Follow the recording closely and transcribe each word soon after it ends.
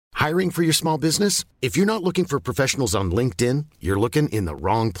Hiring for your small business? If you're not looking for professionals on LinkedIn, you're looking in the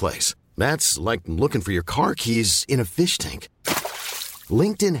wrong place. That's like looking for your car keys in a fish tank.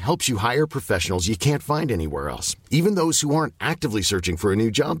 LinkedIn helps you hire professionals you can't find anywhere else, even those who aren't actively searching for a new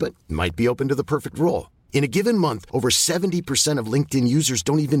job but might be open to the perfect role. In a given month, over 70% of LinkedIn users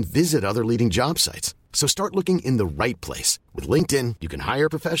don't even visit other leading job sites. So start looking in the right place. With LinkedIn, you can hire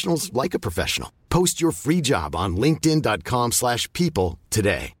professionals like a professional. Post your free job on linkedin.com/people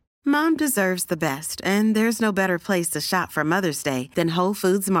today. Mom deserves the best, and there's no better place to shop for Mother's Day than Whole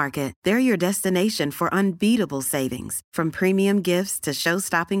Foods Market. They're your destination for unbeatable savings, from premium gifts to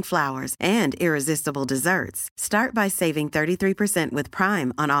show-stopping flowers and irresistible desserts. Start by saving 33% with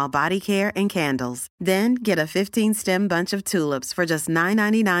Prime on all body care and candles. Then get a 15-stem bunch of tulips for just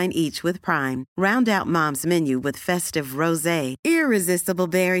 $9.99 each with Prime. Round out Mom's menu with festive rosé, irresistible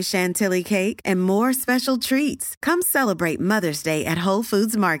berry chantilly cake, and more special treats. Come celebrate Mother's Day at Whole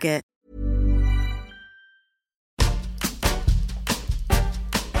Foods Market.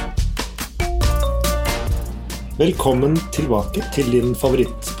 Velkommen tilbake til din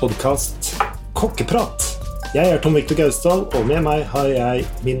favorittpodcast Kokkeprat. Jeg Tom Victor Gausdal, og med meg har jeg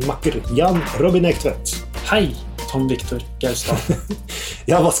min makker Jan Robin Ektvedt. Hei, Tom Victor Gausdal.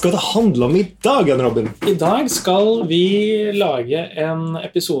 Ja, hva skal det handle om I dag, Jan Robin? I dag skal vi lage en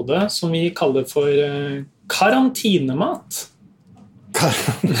episode som vi kaller for karantinemat.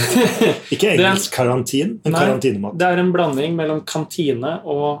 Ikke engelsk karantin, men karantinemat. Det en blanding mellom kantine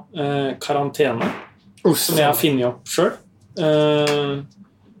og karantene. Som jeg har finnet opp selv.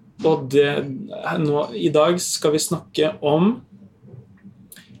 Og I dag skal vi snakke om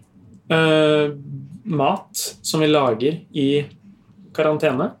mat som vi lager I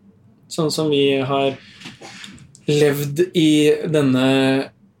karantene. Sånn som vi har levd I denne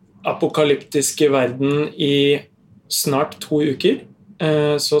apokalyptiske verden I snart 2 uker.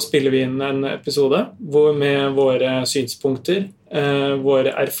 Så spiller vi inn en episode med våre synspunkter,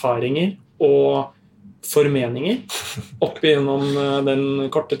 våre erfaringer og formeninger opp gjennom den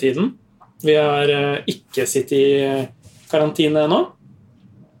korte tiden. Vi har ikke sittet I karantine ennå.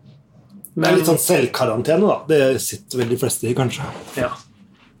 Det litt sånn selvkarantene da. Det sitter vel de fleste I, kanskje. Ja.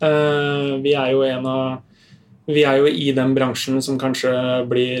 Vi jo I den bransjen som kanskje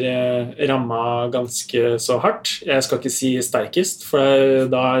blir rammet ganske så hardt. Jeg skal ikke si sterkest, for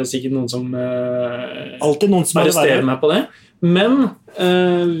da det sikkert noen som alltid noen som arresterer meg på det. Men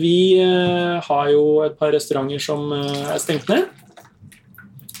vi har jo et par restauranter som stengt ned.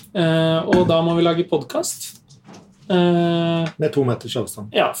 Og da må vi lage podcast. Med 2 meters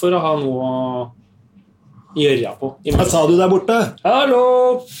avstand. Ja, for å ha noe å gjøre på. Hva sa du der borte?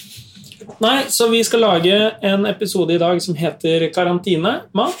 Hallo! Nei, så vi skal lage en episode I dag som heter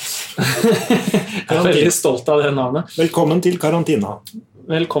Karantinemat. Jeg veldig stolt av det navnet. Velkommen til karantina.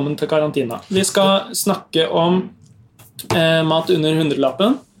 Velkommen til karantina. Vi skal snakke om mat under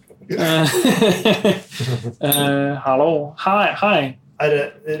 100-lappen. Hallo, hei.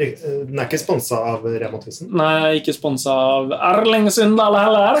 Den ikke sponset av Rema 1000? Nei, ikke sponset av Erling Sundal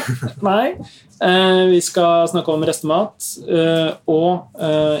heller. Nei. Vi skal snakke om restemat, og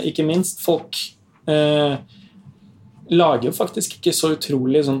ikke minst folk lager jo faktisk ikke så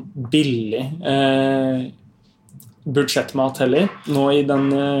utrolig sånn billig budsjettmat heller, nå I den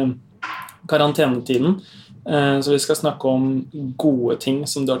karantenetiden. Så vi skal snakke om gode ting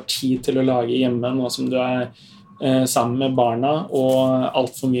som du har tid til å lage hjemme, nå som du sammen med barna, og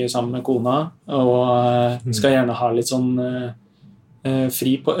alt for mye sammen med kona, og skal gjerne ha litt sånn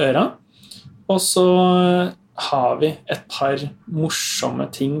fri på øra. Og så har vi et par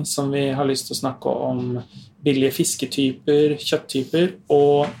morsomme ting som vi har lyst til å snakke om. Billige fisketyper, kjøtttyper,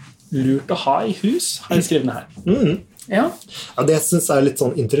 og lurt å ha I hus, har jeg skrevet her. Ja, det synes jeg litt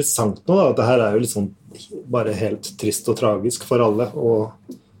sånn interessant nå, da. Det her jo litt sånn bare helt trist og tragisk for alle, og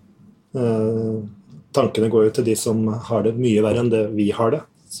tankene går jo til de som har det mye verre enn det vi har det.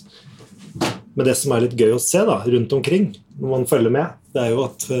 Men det som litt gøy å se da, rundt omkring, når man følger med, det jo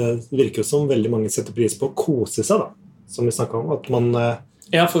at det virker jo som veldig mange setter pris på å kose seg da, som vi snakket om, at man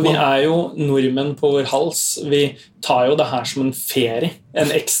Ja, for vi jo nordmenn på vår hals. Vi tar jo det her som en ferie,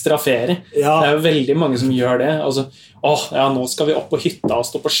 en ekstra ferie. Ja. Det jo veldig mange som gjør det. Altså, nå skal vi opp på hytta og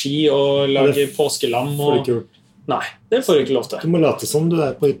stå på ski og lage påskelam. Får du ikke gjort. Nei, det får du ikke lov til. Du må late som du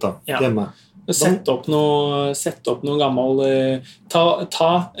på hytta hjemme. Sett opp noe gammel ta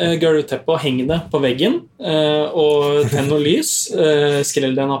gulvteppe og heng det på veggen og tenn noe lys,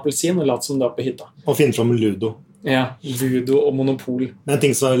 skrell det en appelsin og lat som du på hytta. Og finn frem Ludo. Ja, Ludo og Monopol. Men en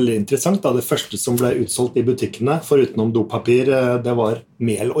ting som veldig interessant da, det første som ble utsolgt I butikkene foruten om dopapir, det var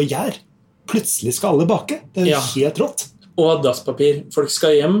mel og gjær. Plutselig skal alle bake. Det jo helt rått. og dasspapir. Folk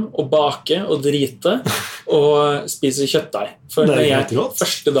skal hjem og bake og drite og spise kjøttdeig. For Det er når helt rått.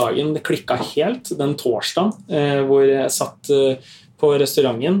 første dagen det klikket helt, den torsdagen, hvor jeg satt på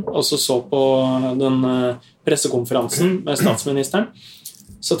restauranten og så på den pressekonferansen med statsministeren,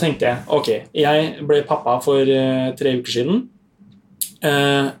 så tenkte jeg, ok, jeg ble pappa for 3 uker siden,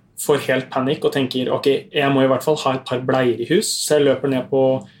 får helt panikk og tenker, ok, jeg må i hvert fall ha et par bleier i hus, så jeg løper ned på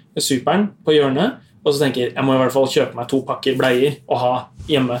superen på hjørnet, og så tenker jeg må i hvert fall kjøpe meg 2 pakker bleier og ha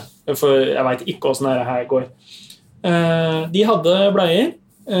hjemme, for jeg vet ikke hvordan det her går. De hadde bleier,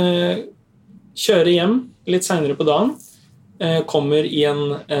 kjører hjem litt senere på dagen, kommer i en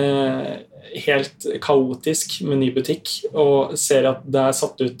helt kaotisk menybutikk og ser at det er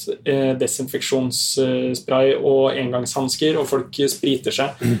satt ut desinfeksjonsspray og engangshandsker, og folk spriter seg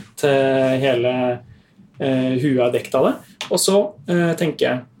til hele huet er dekt av det. Og så tenker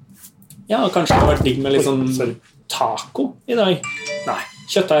jeg, ja, kanskje det har vært digg med litt sånn taco i dag. Nei,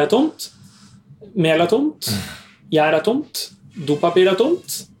 kjøttet er tomt, mel er tomt, gjær er tomt, dopapir er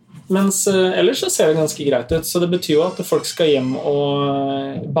tomt, mens ellers så ser det ganske greit ut. Så det betyr jo at folk skal hjem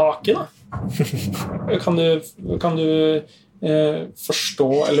og bake da. Kan du forstå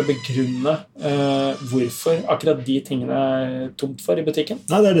eller begrunne hvorfor akkurat de tingene er tomt for i butikken?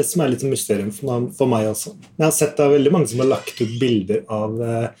 Nei, det er det som er litt mysterium for meg også. Jeg har sett det er veldig mange som har lagt ut bilder av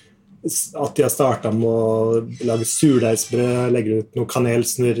at de har startet med å lage surdeigsbrød, legger ut noen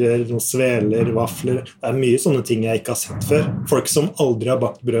kanelsnurrer, noen sveler, vafler. Det er mye sånne ting jeg ikke har sett før. Folk som aldri har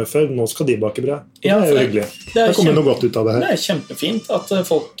bakt brød før, nå skal de bake brød. Det er jo hyggelig. Det kommer noe godt ut av det her. Det er kjempefint at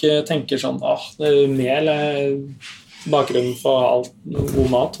folk tenker sånn, mel er bakgrunnen for alt god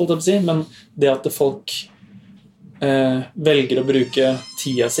mat, holdt jeg på å si, men det at folk velger å bruke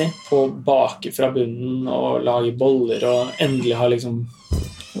tida si på å bake fra bunnen og lage boller, og endelig har liksom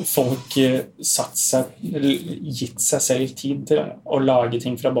folk gitt seg selv tid til å lage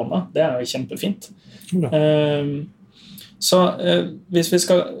ting fra bånda, det er jo kjempefint. Så hvis vi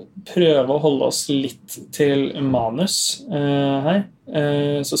skal prøve å holde oss litt til manus her,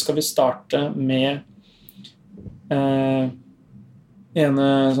 så skal vi starte med ene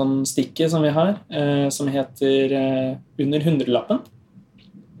sånn stikke som vi har, som heter Under 100-lappen.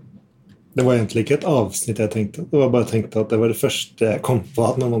 Det var egentlig ikke et avsnitt jeg tenkte. Det var bare tenkt at det var det første jeg kom på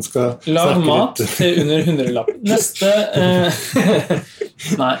at når man skal lag mat til under 100-lappen. Neste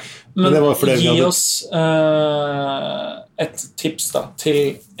Nei, men gi oss et tips da,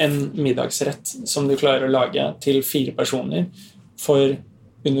 til en middagsrett som du klarer å lage til 4 personer for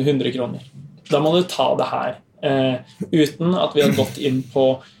under 100 kroner. Da må du ta det her uten at vi har gått inn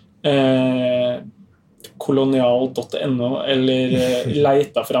på kolonial.no eller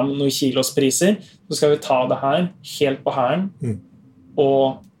leita fram noen kilospriser, så skal vi ta det her helt på hæren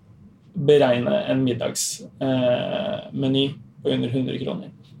og beregne en middagsmeny på under 100 kroner.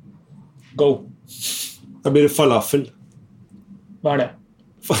 Go! Da blir det falafel. Hva er det?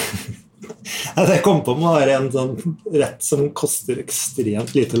 Det jeg kom på må være en sånn rett som koster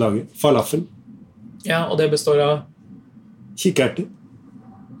ekstremt lite å lage. Falafel. Ja, og det består av Kikerter.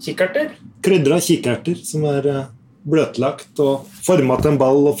 Kikerter? Krydder av kikerter som er bløtlagt og formet til en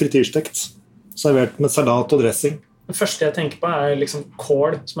ball og frityrstekt. Servert med salat og dressing. Det første jeg tenker på er liksom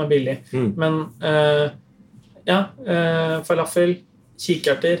kål som er billig. Men falafel,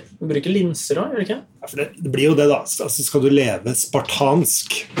 kikerter, du bruker linser også, gjør det ikke? Ja, for det blir jo det da. Altså, skal du leve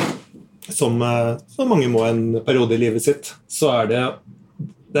spartansk, som mange må en periode i livet sitt, så er det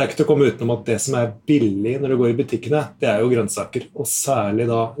ikke til å komme utenom at det som er billig når du går i butikkene, det er jo grønnsaker, og særlig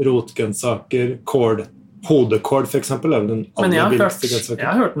da rotgrønnsaker, kål, hodekål for eksempel, er den aller billigste grønnsaker. Jeg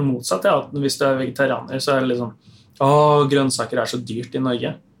har hørt noe motsatt, at hvis du er vegetarianer, så er det liksom, grønnsaker er så dyrt i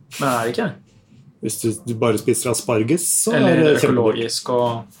Norge, men er det ikke? Hvis du bare spiser asparges, så eller er det økologisk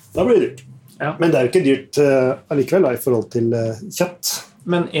og... Da blir det dyrt. Ja. Men det er jo ikke dyrt allikevel da, i forhold til kjøtt.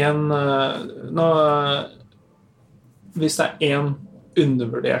 Men hvis det er en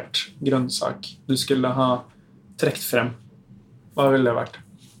undervurdert grønnsak du skulle ha trekt frem, hva ville det vært?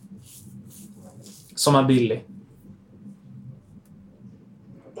 Som er billig.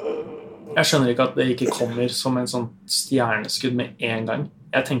 Jeg skjønner ikke at det ikke kommer som en sånn stjerneskudd med en gang.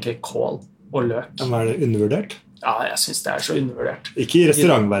 Jeg tenker kål og løk. Men er det undervurdert? Ja, jeg synes det er så undervurdert. Ikke i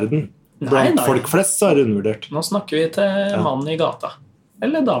restaurantverden. Blant folk flest så er det undervurdert. Nå snakker vi til mannen i gata.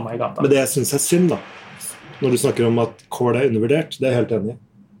 Eller dama i gata. Men det jeg synes er synd da, når du snakker om at kål er undervurdert, det er jeg helt enig i.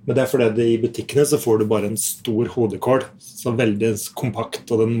 Men det fordi det i butikkene så får du bare en stor hodekål, så veldig kompakt,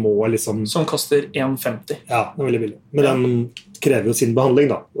 og den må liksom... Som koster 1,50. Ja, det veldig billig. Men den krever jo sin behandling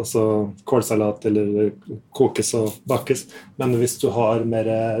da, altså kålsalat eller kokes og bakes. Men hvis du har mer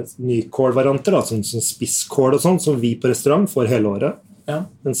nykålvarianter da, sånn som spisskål og sånn, som vi på restaurant får hele året,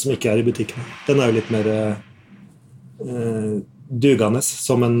 men som ikke i butikkene. Den jo litt mer dugende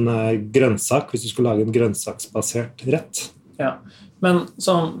som en grønnsak, hvis du skulle lage en grønnsaksbasert rett. Ja, men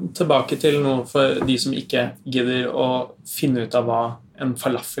sånn, tilbake til noe for de som ikke gidder å finne ut av hva en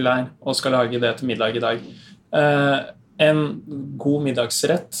falafel og skal lage det til middag i dag. En god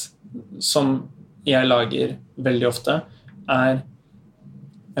middagsrett som jeg lager veldig ofte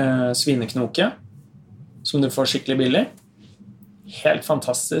svineknoke, som du får skikkelig billig. Helt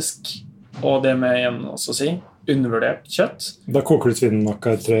fantastisk, og det med igjen også si, undervurdert kjøtt. Da koker du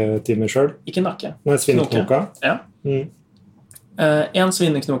svinenakka i 3 timer selv? Ikke nakke. Nei, svineknoka. Ja. En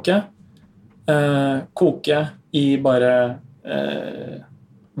svineknoke koke i bare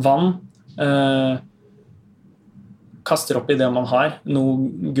vann, kaster opp i det man har, noe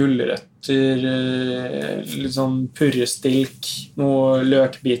gulrøtter, litt sånn purrestilk, noe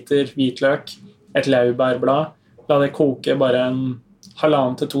løkbiter, hvitløk, et laurbærblad, la det koke bare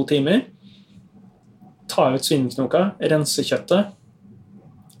 1,5 til 2 timer, ta ut svineknoka, rense kjøttet,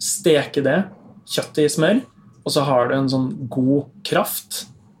 steke det, kjøttet i smør, og så har du en sånn god kraft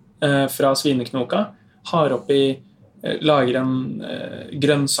fra svineknoka, lager en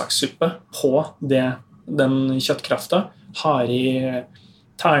grønnsakssuppe på den kjøttkrafta, har i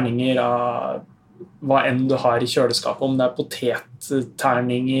terninger av hva enn du har i kjøleskapet, om det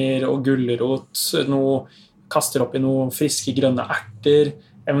potetterninger og gulrot, kaster opp i noen friske grønne erter,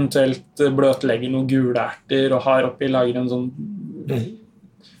 eventuelt bløtlegger noen gule erter og har oppi lager en sånn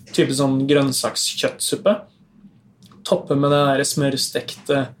type sånn grønnsakskjøttsuppe. Toppe med det der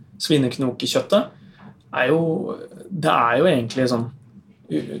smørstekte svineknokekjøttet det jo egentlig sånn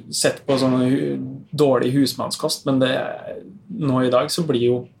sett på sånn dårlig husmannskost, men nå i dag så blir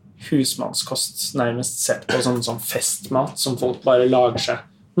jo husmannskost nærmest sett på sånn festmat som folk bare lager seg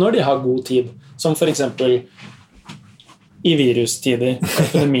når de har god tid, som for eksempel i virustider,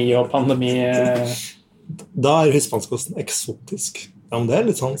 epidemi og pandemi. Da husmannskosten eksotisk. Ja, men det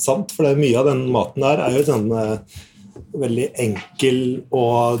litt sånn sant, for mye av den maten der jo sånn veldig enkel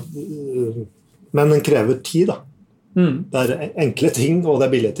men den krever tid da. Det enkle ting, og det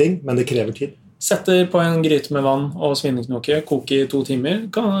billige ting, men det krever tid. Setter på en gryte med vann og svineknoke, koke i 2 timer,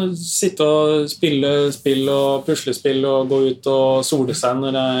 kan sitte og spille spill og puslespill og gå ut og sole seg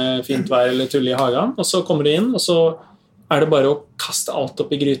når det fint vær eller tulle i hagen, og så kommer det inn, og så det bare å kaste alt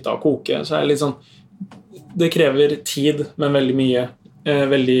opp i gryta og koke, så det litt sånn, det krever tid, men veldig mye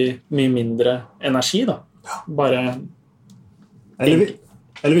mindre energi da. Bare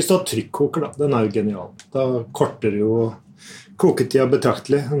eller hvis du har trykkoker da, den jo genial. Da korter jo koketida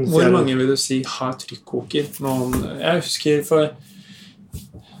betraktelig. Hvor mange vil du si har trykkoker? Jeg husker for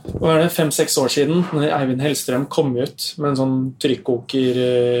 5-6 år siden, når Eivind Hellstrøm kom ut med en sånn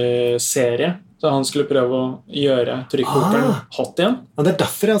trykkoker-serie, så han skulle prøve å gjøre trykkokeren hot igjen. Ja, det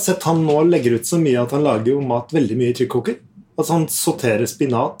derfor jeg har sett han nå legger ut så mye at han lager jo mat veldig mye i trykkoker. Altså han sorterer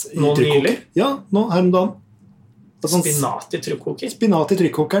spinat i trykkoker. Ja, nå her om dagen. Spinat i trykkoker? Spinat i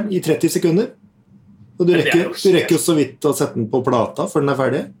trykkokeren i 30 sekunder. Og du rekker jo så vidt å sette den på plata før den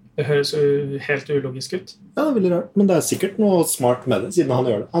ferdig. Det høres jo helt ulogisk ut. Ja, det veldig rart. Men det sikkert noe smart med det, siden han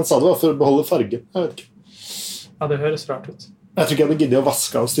gjør det. Han sa det var for å beholde fargen. Jeg vet ikke. Ja, det høres rart ut. Jeg tror ikke jeg hadde giddet å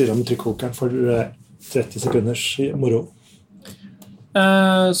vaske og styre med trykkokeren for 30 sekunders moro.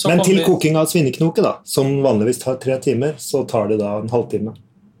 Men til koking av svineknoke da, som vanligvis tar 3 timer, så tar det da en halvtime.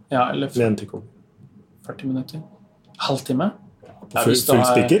 Ja, eller 40 minutter. Halvtime? Full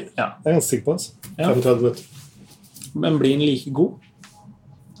spiker? Ja. Jeg ganske sikker på oss. 35 minutter. Men blir den like god?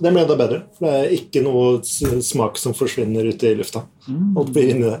 Det blir enda bedre, for det ikke noe smak som forsvinner ute i lufta. Alt blir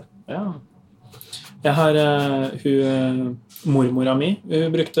inni det. Ja. Jeg har mormora mi,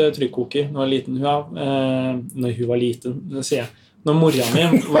 hun brukte trykkoker når hun var liten, det sier jeg. Når mora mi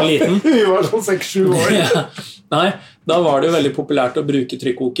var liten hun var sånn 6-7 år. Ja. Nei, da var det jo veldig populært å bruke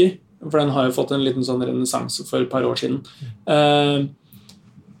trykkoker, for den har jo fått en liten sånn renessanse for et par år siden.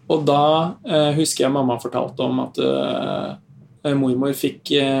 Og da husker jeg mamma fortalte om at mormor fikk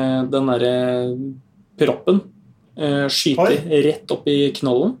den der proppen skyte rett opp i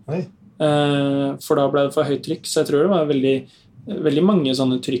knollen. For da ble det for høyt trykk, så jeg tror det var veldig mange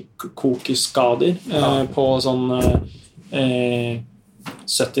sånne trykkokerskader på sånn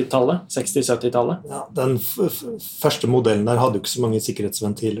 70-tallet, 60-70-tallet. Ja, den første modellen der hadde jo ikke så mange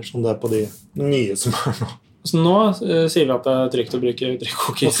sikkerhetsventiler som det på de nye som nå. Så nå sier vi at det trygt å bruke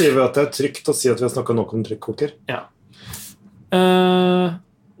trykkoker. Nå sier vi at det trygt å si at vi har snakket nok om trykkoker. Ja.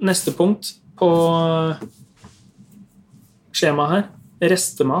 Neste punkt på skjemaet her.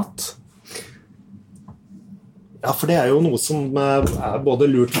 Restemat. Ja, for det jo noe som både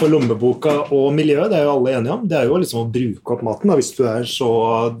lurt for lommeboka og miljøet, det jo alle enige om. Det jo liksom å bruke opp maten, da, hvis du så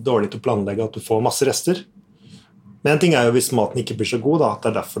dårlig til å planlegge at du får masse rester. Men en ting jo hvis maten ikke blir så god, da, at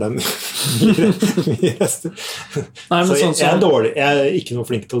det derfor det mye rester. Nei, så sånn, jeg dårlig. Jeg ikke noe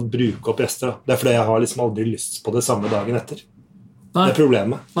flink til å bruke opp rester. Da. Det fordi jeg har liksom aldri lyst på det samme dagen etter. Nei. Det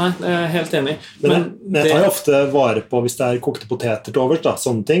problemet. Nei, jeg helt enig. Men jeg tar jo ofte vare på hvis det kokte poteter til overs, da,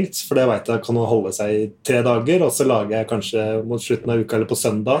 sånne ting, for det vet jeg kan holde seg i 3 dager, og så lager jeg kanskje mot slutten av uka eller på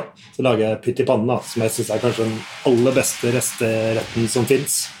søndag, så lager jeg pytt i pannen, da, som jeg synes kanskje den aller beste resteretten som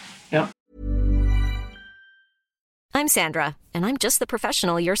finnes. Ja. I'm Sandra, and I'm just the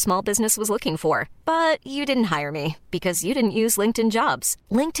professional your small business was looking for. But you didn't hire me because you didn't use LinkedIn Jobs.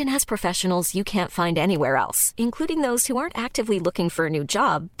 LinkedIn has professionals you can't find anywhere else, including those who aren't actively looking for a new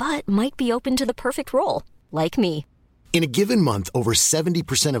job, but might be open to the perfect role, like me. In a given month, over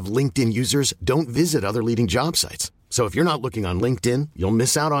 70% of LinkedIn users don't visit other leading job sites. So if you're not looking on LinkedIn, you'll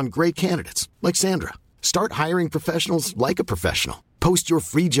miss out on great candidates, like Sandra. Start hiring professionals like a professional. Post your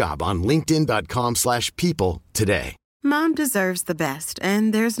free job on linkedin.com/people today. Mom deserves the best,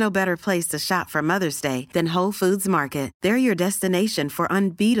 and there's no better place to shop for Mother's Day than Whole Foods Market. They're your destination for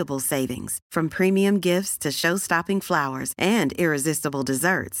unbeatable savings, from premium gifts to show-stopping flowers and irresistible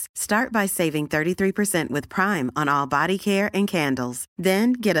desserts. Start by saving 33% with Prime on all body care and candles.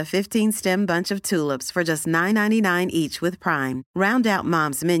 Then get a 15-stem bunch of tulips for just $9.99 each with Prime. Round out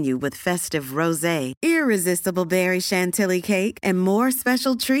Mom's menu with festive rosé, irresistible berry chantilly cake, and more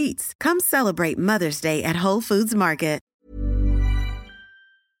special treats. Come celebrate Mother's Day at Whole Foods Market.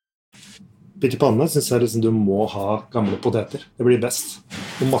 Pytt i panne synes jeg liksom du må ha gamle poteter. Det blir best.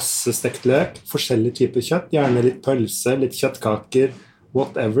 Og masse stekt løk, forskjellige typer kjøtt, gjerne litt pølse, litt kjøttkaker,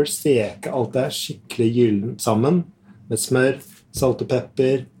 whatever, steke alt det skikkelig gyllent sammen, med smør, salt og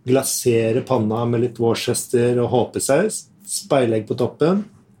pepper, glasere panna med litt Worcester og håpesaus, speilegg på toppen,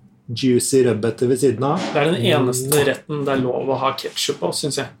 juicy rødbeter ved siden av. Det den eneste retten det lov å ha ketchup på,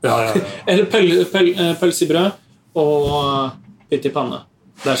 synes jeg. Ja. Eller pølse i brød og pytt i panne.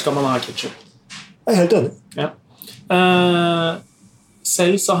 Der skal man ha ketchup. Jeg helt enig. Ja.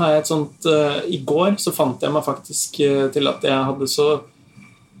 Selv så har jeg et sånt i går så fant jeg meg faktisk til at jeg hadde så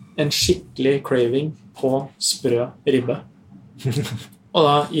en skikkelig craving på sprø ribbe. Og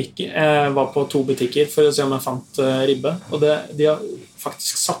da jeg var på 2 butikker for å se om jeg fant ribbe, og de har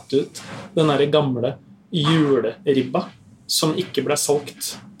faktisk satt ut den der gamle juleribba som ikke ble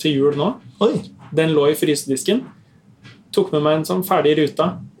solgt til jul nå. Oi. Den lå i frysedisken. Tok med meg en sånn ferdig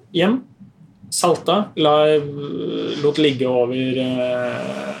ruta hjem, salta, lot ligge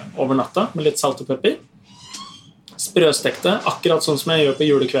over natta med litt salt og pepper, sprøstekte, akkurat sånn som jeg gjør på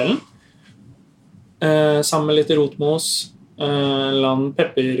julekvelden, sammen med litt rotmos,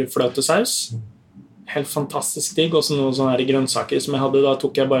 pepperfløtesaus, helt fantastisk digg, også noen sånne her grønnsaker som jeg hadde. Da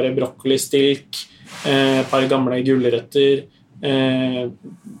tok jeg bare brokkolistilk, et par gamle gulrøtter,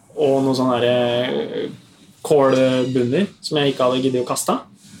 og noen sånne her kålbunner som jeg ikke hadde giddet å kaste.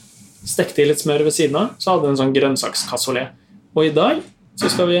 Stekte i litt smør ved siden av, så hadde jeg en sånn grønnsakskassolé. Og i dag så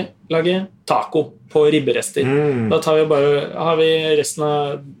skal vi lage taco på ribberester. Da har vi resten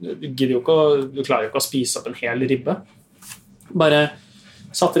av du klarer jo ikke å spise opp en hel ribbe. Bare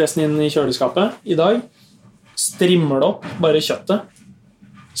satt resten inn i kjøleskapet. I dag strimmer det opp bare kjøttet.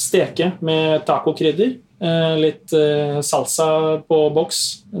 Steke med tacokrydder. Litt salsa på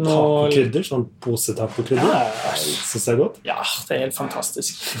boks. Tacokrydder? Sånn pose-tacokrydder? Ja, synes jeg godt. Ja, det helt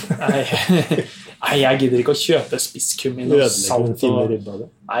fantastisk. Nei, jeg gidder ikke å kjøpe spisskummin og salt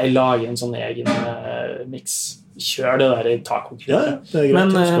Nei, lage en sånn egen mix. Kjør det der i tacokrydder. Ja, det greit. Men,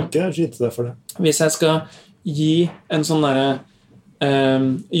 jeg skal ikke skyte deg for det. Hvis jeg skal gi en sånn der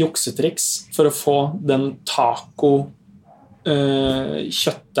juksetriks for å få den taco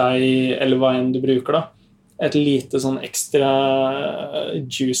kjøttdeig eller hva enn du bruker da, et lite sånn ekstra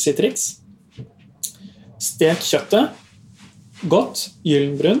juicy triks. Stek kjøttet godt,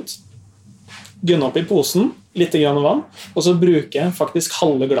 gyllenbrunt, gunne opp i posen, litt grann vann, og så bruker jeg faktisk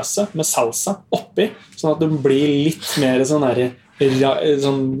halve glasset med salsa oppi, sånn at det blir litt mer sånn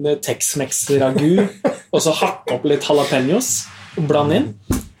Tex-Mex ragu, og så hakke opp litt jalapeños og blande inn.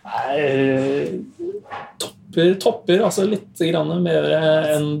 Topper altså litt grann mer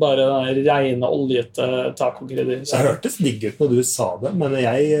enn bare den rene oljete tacokrydder. Det hørtes digg ut når du sa det, men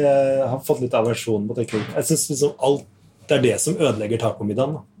jeg har fått litt aversjon på det. Jeg synes liksom alt det det som ødelegger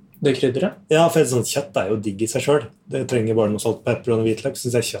tacomiddagen. Det krydderet? Ja, for sånn kjøtt jo digg I seg selv. Det trenger bare noe salt, pepper og noe hvitløk.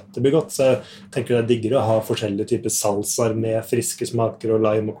 Synes jeg kjøttet blir godt, så jeg tenker det digger å ha forskjellige typer salsaer med friske smaker og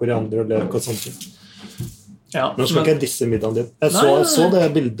lime og koriander og løk og sånt. Ja, Nå skal ikke jeg disse middagen din. Jeg så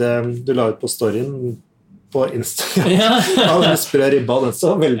det bildet du la ut på storyen på Instagram. Ja, den sprø ribba, den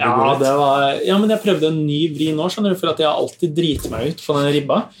så veldig god ut. Ja, men jeg prøvde en ny vri nå, skjønner du, for at jeg alltid driter meg ut på den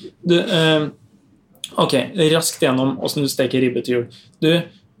ribba. Ok, raskt gjennom hvordan du steker ribbe til jul. Du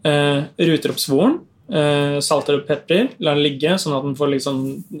ruter opp svoren, salter og pepper, lar den ligge, sånn at den får liksom,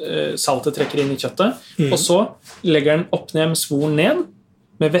 saltet trekker inn I kjøttet, og så legger den opp ned med svoren ned,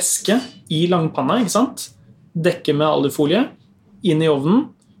 med væske I langpanna, ikke sant? Dekker med alufolie, inn I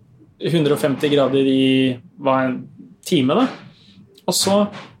ovnen, 150 grader I en time da. Og så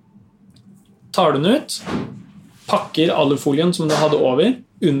tar du den ut, pakker alufolien som du hadde over,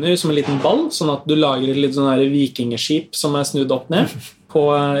 under som en liten ball, sånn at du lager et litt sånn her vikingeskip som snudd opp ned på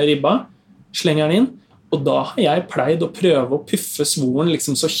ribba, slenger den inn, og da har jeg pleid å prøve å puffe svoren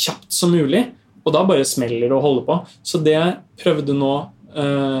liksom så kjapt som mulig, og da bare smeller det å holde på. Så det jeg prøvde nå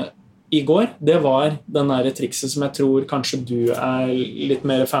I går, det var den der trikset som jeg tror kanskje du litt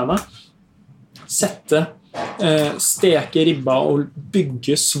mer fan av. Steke ribba og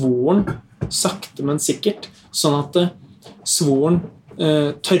bygge svoren sakte, men sikkert, sånn at svoren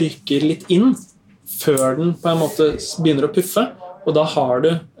tørker litt inn før den på en måte begynner å puffe, og da har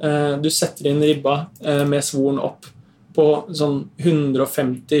du setter inn ribba med svoren opp på sånn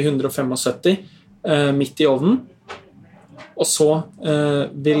 150-175 midt I ovnen, og så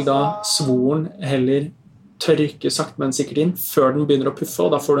vil da svoren heller tørke sakte, men sikkert inn før den begynner å puffe,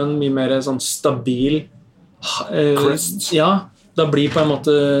 og da får du en mye mer sånn stabil crust. Ja, da blir på en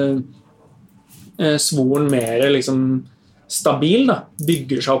måte svoren mer liksom stabil da,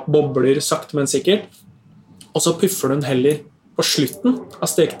 bygger seg opp bobler sakte, men sikkert, og så puffer den heller på slutten av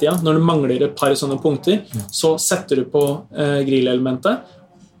steketida, når du mangler et par sånne punkter, så setter du på grillelementet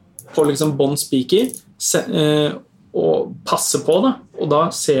på liksom bånd spiker, og passe på da, og da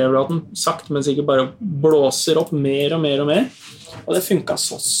ser du at den sakte, men sikkert bare blåser opp mer og mer og mer, og det funket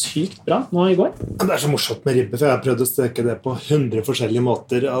så sykt bra nå I går. Det så morsomt med ribbe, for jeg har prøvd å steke det på 100 forskjellige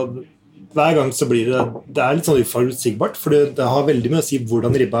måter. Hver gang så blir det litt sånn uforutsigbart, for det har veldig mye å si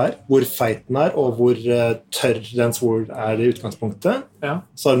hvordan ribba hvor feit den og hvor tørr den svor I utgangspunktet. Ja.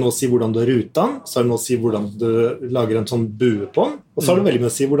 Så har det noe å si hvordan du har rutet den, så har det noe å si hvordan du lager en sånn bue på den, og så har det veldig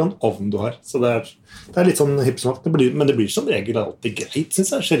mye å si hvordan ovn du har. Så det litt sånn hippsnakt, men det blir som regel alltid greit,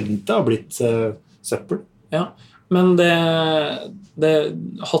 synes jeg. Sjelden det har blitt søppel. Ja, men det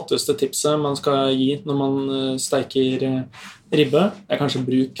hotteste tipset man skal gi når man steker ribbe, kanskje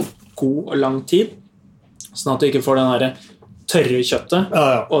bruk god og lang tid, sånn at du ikke får den der tørre kjøttet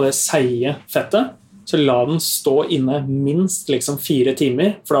og det seige fettet, så la den stå inne minst liksom 4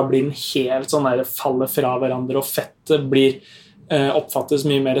 timer, for da blir den helt sånn der faller fra hverandre, og fettet blir oppfattes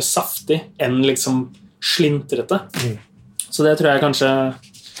mye mer saftig enn liksom slintrete. Så det tror jeg kanskje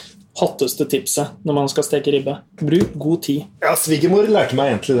hotteste tipset når man skal steke ribbe. Bruk god tid. Ja, svigermor lærte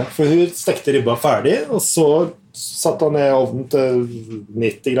meg egentlig det, for hun stekte ribba ferdig, og så satt han ned ovnen til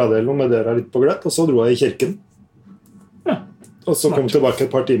 90 grader eller noe med døra litt på gløtt, og så dro jeg I kirken. Ja, og så kom jeg tilbake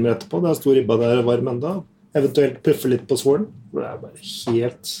et par timer etterpå, da sto ribba der varm enda, eventuelt puffe litt på svoren. Det bare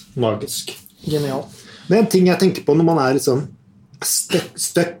helt magisk. Genial. Det en ting jeg tenker på når man liksom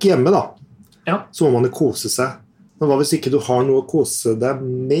støkk hjemme da, så må man jo kose seg. Men hva hvis ikke du har noe å kose deg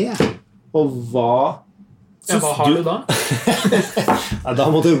med? Og hva har du da? Nei, da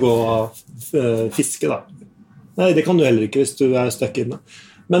må du gå og fiske da. Nei, det kan du heller ikke hvis du støkk inne.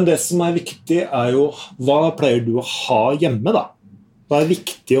 Men det som viktig jo, hva pleier du å ha hjemme da? Hva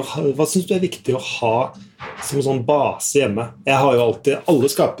synes du viktig å ha som en sånn base hjemme? Jeg har jo alltid, alle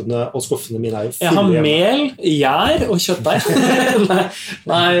skapene og skuffene mine jo fulle hjemme. Jeg har mel, hjemme. gjær og kjøttdeig.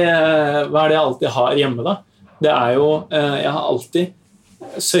 Nei, hva det jeg alltid har hjemme da? Det jo, jeg har alltid,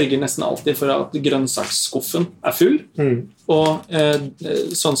 sørger nesten alltid for at grønnsaksskuffen full, og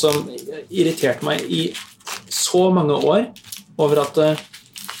sånn som irriterte meg I så mange år over at,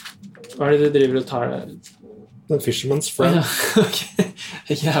 hva det du driver og tar? Den Fisherman's Friend. Okay.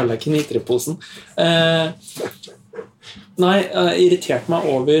 Jævla knitreposen. Nei, irriterte meg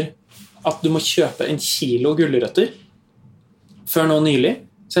over at du må kjøpe 1 kilo gulrøtter før nå nylig.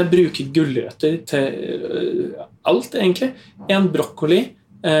 Så jeg bruker gulrøtter til alt egentlig. En brokkoli,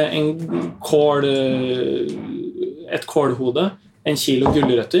 et kålhode, 1 kilo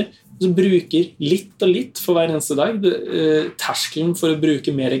gulrøtter. Så bruker litt og litt for hver eneste dag. Terskelen for å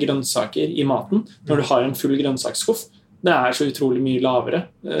bruke mer grønnsaker I maten, når du har en full grønnsaksskuff, det så utrolig mye lavere.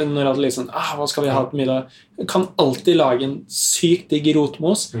 Når at liksom, hva skal vi ha til middag? Du kan alltid lage en sykt digg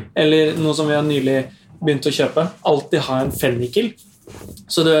rotmos, eller noe som vi har nylig begynt å kjøpe. Alltid ha en fennikel.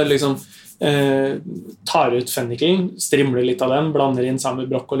 Så du liksom tar ut fennikelen, strimler litt av den, blander inn sammen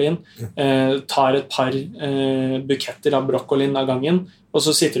med brokkolien, tar et par buketter av brokkolien av gangen, og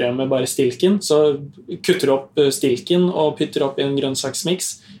så sitter du igjen med bare stilken, så kutter du opp stilken og pytter opp i en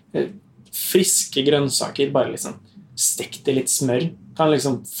grønnsaksmix. Friske grønnsaker, bare liksom stekt i litt smør, kan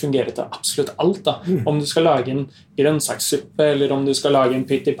liksom fungere til absolutt alt da. Om du skal lage en grønnsakssuppe, eller om du skal lage en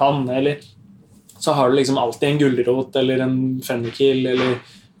pytt i panne, eller så har du liksom alltid en gulrot, eller en fennikel, eller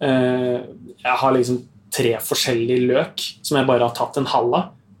jeg har liksom 3 forskjellige løk som jeg bare har tatt en halv av.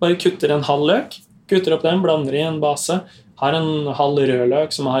 Bare kutter en halv løk, kutter opp den, blander i en base, har en halv rødløk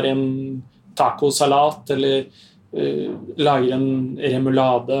som har en tacosalat, eller lager en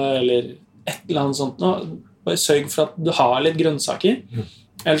remulade, eller et eller annet sånt nå. Bare sørg for at du har litt grønnsaker.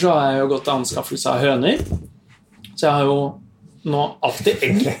 Ellers så har jeg jo gått til anskaffelse av høner, så jeg har jo nå alltid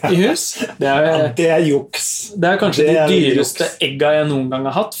egg i hus. Det juks. Det kanskje de dyreste eggene jeg noen gang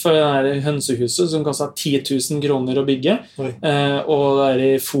har hatt, for det her hønsehuset som kostet 10 000 kroner å bygge, og det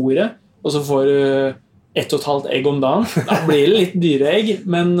i fôret, og så får du 1,5 egg om dagen. Da blir det litt dyre egg,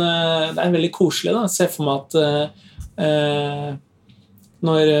 men det veldig koselig da. Se for meg at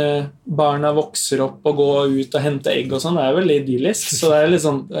når barna vokser opp og går ut og henter egg og sånn, det veldig idyllisk, så det litt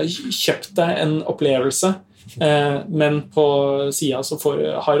sånn, kjøpt deg en opplevelse, men på siden så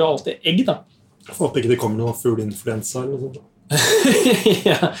har du alltid egg da. Jeg håper ikke det kommer noen fugleinfluensa eller noe sånt.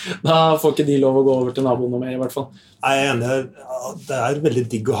 Ja, da får ikke de lov å gå over til naboen noe mer i hvert fall. Jeg enig, det veldig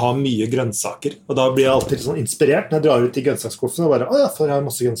digg å ha mye grønnsaker, og da blir jeg alltid sånn inspirert når jeg drar ut i grønnsaksskuffen og bare, for jeg har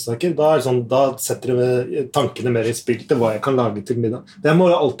masse grønnsaker. Da det sånn, da setter det tankene mer i spill til hva jeg kan lage til middag. Det må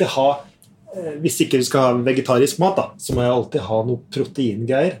jeg alltid ha, hvis ikke du skal ha vegetarisk mat da, så må jeg alltid ha noe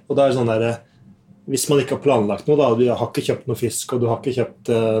proteingreier, og da det sånn der, hvis man ikke har planlagt noe da, du har ikke kjøpt noe fisk, og du har ikke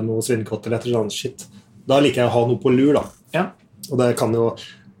kjøpt noe svinnekoteletter eller sånn shit, da liker jeg å ha noe på lur da. Ja. Og det kan jo,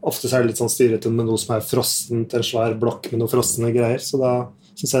 ofte så det litt sånn styrete med noe som frossent, en svær blokk med noen frostende greier, så da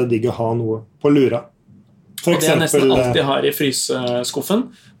synes jeg det digg å ha noe på lura. For og det jeg nesten alltid har i fryseskuffen,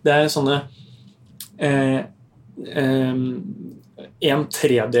 det sånne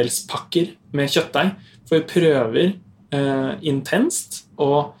 1/3 pakker med kjøttdeig, for vi prøver intenst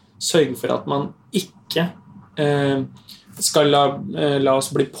å sørge for at man ikke skal la oss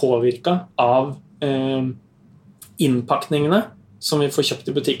bli påvirket av innpakningene som vi får kjøpt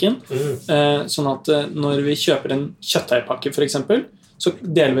i butikken, sånn at når vi kjøper en kjøttdeigpakke for eksempel, så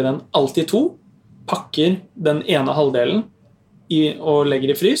deler vi den alltid i 2, pakker den ene halvdelen og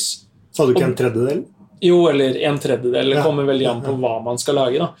legger i frys. Sa du ikke en tredjedel? Jo, eller 1/3, det kommer veldig an på hva man skal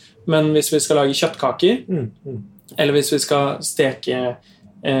lage da. Men hvis vi skal lage kjøttkaker, eller hvis vi skal steke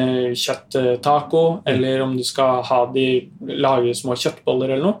kjøtttaco, eller om du skal lage små kjøttboller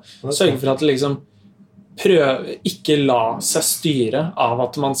eller noe, sørg for at det liksom ikke la seg styre av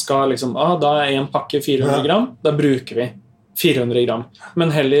at man skal liksom, da en pakke 400 gram, da bruker vi 400 gram, men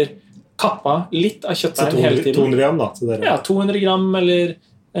heller kappa litt av kjøttdeig hele tiden. 200 gram da til dere? Ja, 200 gram eller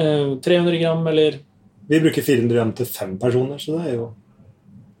 300 gram eller... Vi bruker 400 gram til 5 personer, så det jo...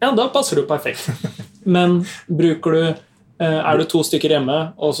 Ja, da passer det perfekt. Men bruker du, du 2 stykker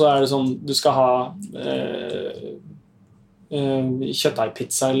hjemme, og så det sånn, du skal ha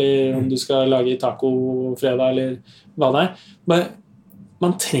kjøttdeigpizza, eller om du skal lage taco fredag, eller hva det Men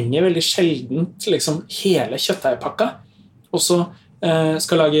man trenger veldig sjeldent liksom hele kjøttdeigpakka, og så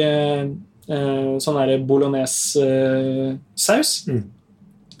skal lage sånn her bolognese saus.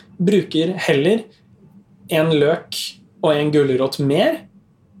 Bruker heller en løk og en gulrot mer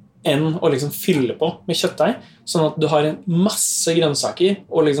enn å liksom fylle på med kjøttdeig, sånn at du har en masse grønnsaker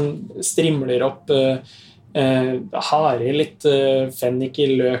og liksom strimler opp har litt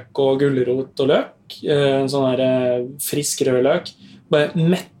fennikel, løk og gulrot og løk, sånn her frisk rød løk, bare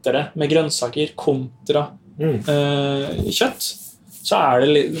metter det med grønnsaker kontra kjøtt, så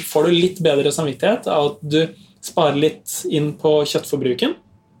får du litt bedre samvittighet av at du sparer litt inn på kjøttforbruken,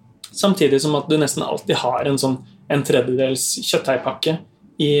 samtidig som at du nesten alltid har en sånn 1/3 kjøttdeigpakke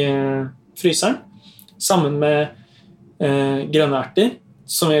i fryseren, sammen med grønne erter,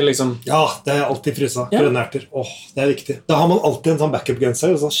 som liksom... Ja, det alltid frysa, grønne erter. Det viktig. Da har man alltid en sånn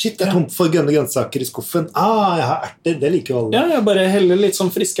backup-grønnsak, og sånn, shit, jeg tomt for grønne grønnsaker i skuffen. Jeg har erter, det liker jo alle. Ja, jeg bare heller litt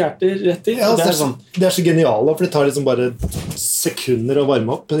sånn friske erter rett i. Ja, det så genialt, for det tar liksom bare sekunder å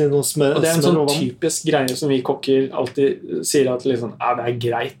varme opp i noe smør. Og det en sånn typisk greie som vi kokker alltid sier at liksom, det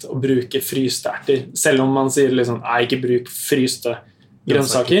greit å bruke fryste erter, selv om man sier liksom, ikke bruk fryste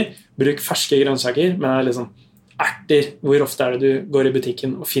grønnsaker, bruk ferske grønnsaker, men det liksom erter. Hvor ofte det du går I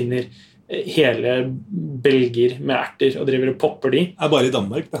butikken og finner hele belger med erter og driver og popper de? Det bare I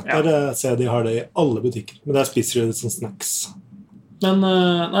Danmark. Der ser jeg de har det I alle butikker. Men der spiser de det som snacks. Men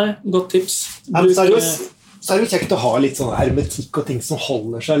nei, godt tips. Så det jo kjekt å ha litt sånn hermetikk og ting som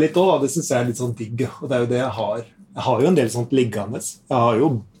holder seg litt også. Det synes jeg litt sånn digg, og det jo det jeg har. Jeg har jo en del sånt liggende. Jeg har jo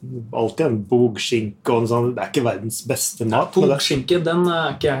alltid en bogskinke, og sånn. Det ikke verdens beste mat. Bogskinke, den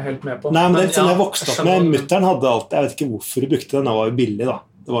ikke jeg helt med på. Nei, men det som jeg vokste opp med, mutteren hadde alltid, jeg vet ikke hvorfor du brukte den, den var jo billig da.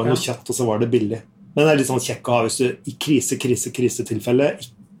 Det var noe kjøtt, og så var det billig. Men det litt sånn kjekk å ha hvis du I krisetilfelle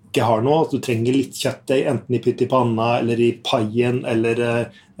ikke har noe, at du trenger litt kjøtt enten I pytt I panna, eller I paien, eller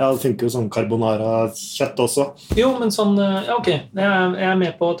ja, det funker jo sånn carbonara-kjøtt også. Jo, men sånn, ja, ok, jeg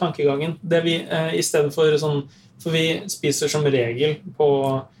med på tankegangen. Det vi, I stedet for sånn, for vi spiser som regel på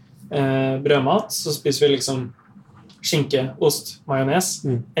brødmat, så spiser vi liksom skinke, ost, majones,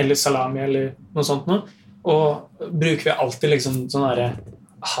 eller salami, eller noe sånt noe. Og bruker vi alltid liksom sånn her,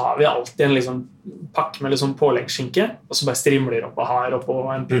 har vi alltid en liksom pakke med liksom påleggsskinke, og så bare strimler opp og har oppå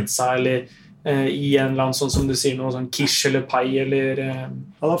en pizza, eller I en eller annen sånn som du sier noe sånn quiche eller pai eller,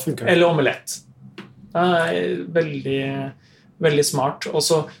 eller omelett. Det veldig, veldig smart. Og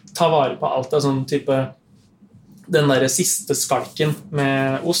så ta vare på alt av sånn type den der siste skalken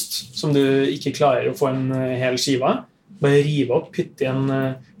med ost som du ikke klarer å få en hel skive av. Bare rive opp, pytte I en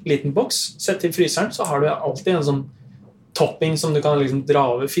liten boks, sette I fryseren, så har du alltid en sånn topping som du kan liksom dra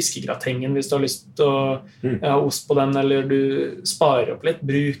over fiskegratengen hvis du har lyst til å ha ost på den, eller du sparer opp litt,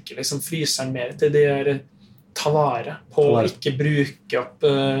 bruker liksom fryseren mer til det der, ta vare på, ikke bruke opp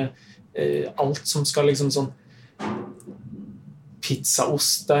alt som skal liksom sånn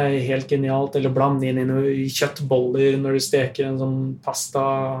pizzaost helt genialt, eller blande inn I noen kjøttboller når du steker en sånn pasta.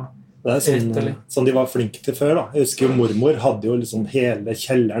 Det sånn de var flinke til før da. Jeg husker jo mormor hadde jo liksom hele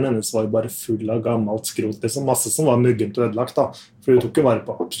kjelleren hennes var jo bare full av gammelt skrot, liksom masse som var muggent og ødelagt da, for hun tok jo vare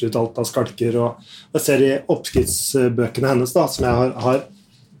på absolutt alt av skalker, og jeg ser I oppskriftsbøkene hennes da, som jeg har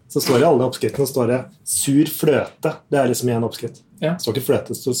så står det I alle oppskriftene står det sur fløte, det liksom I en oppskrift. Det står ikke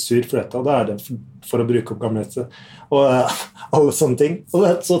fløte, det står sur fløte, og det det for å bruke opp gammelhetse. Og alle sånne ting. Og det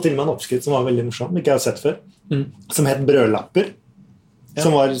så til og med en oppskrift som var veldig morsom, ikke jeg har sett før, som het brødlapper.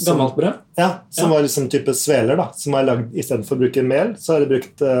 Som var som, gammelt brød? Ja, som var liksom type sveler da, som laget, I stedet for å bruke mel, så har de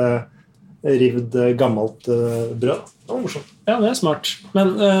brukt rivd gammelt brød. Det var morsomt. Ja, det smart.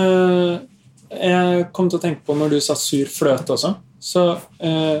 Men jeg kom til å tenke på når du sa sur fløte også, så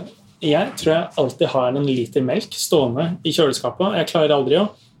jeg tror jeg alltid har en liter melk stående I kjøleskapet. Jeg klarer aldri å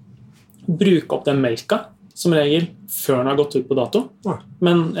bruke opp den melka, som regel, før den har gått ut på dato.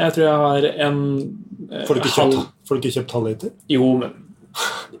 Men jeg tror jeg har en Får du ikke kjøpt halvliter? Jo, men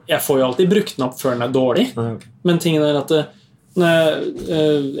jeg får jo alltid brukt den opp før den dårlig. Okay. Men tingen at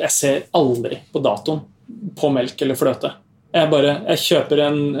jeg ser aldri på datoen på melk eller fløte. Jeg kjøper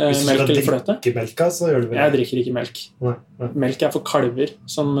en melk eller fløte. Hvis du drikker melka, så gjør du vel det. Jeg drikker ikke melk. Nei. Melk for kalver,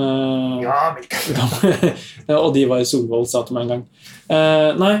 som ja, melk. og de var I Solvold, sa til meg en gang.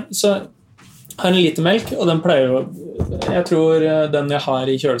 Nei, så har en liter melk, og den pleier jo jeg tror den jeg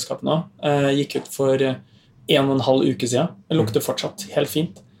har I kjøleskapet nå gikk ut for 1,5 uke siden. Den lukter fortsatt helt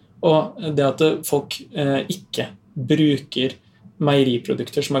fint. Og det at folk ikke bruker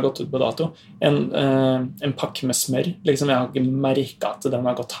meieriprodukter som har gått ut på dato, en pakke med smør, liksom jeg har ikke merket at den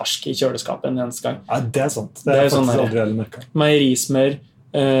har gått harsk I kjøleskapet en eneste gang. Ja, det sant. Det faktisk sånn aldri heller merket. Meierismør,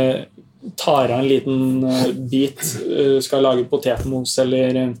 tar av en liten bit, skal lage potetmos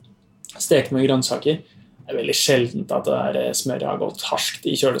eller steke med grønnsaker. Det veldig sjeldent at det der smøret har gått harskt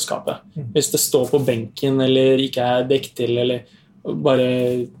I kjøleskapet. Hvis det står på benken eller ikke dekt til, eller bare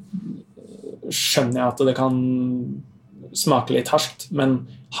skjønner jeg at det kan smake litt harskt, men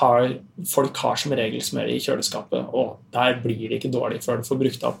folk har som regel smør I kjøleskapet, og der blir det ikke dårlig før du får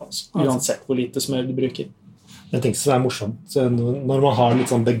brukt det opp, altså. Uansett hvor lite smør du bruker. Jeg tenker så det morsomt. Så når man har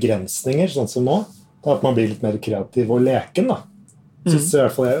litt sånn begrensninger, sånn som nå, da at man blir litt mer kreativ og leken da. Synes I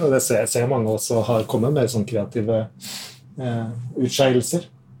hvert fall jeg, og det ser mange også har kommet med sånne kreative utskeielser.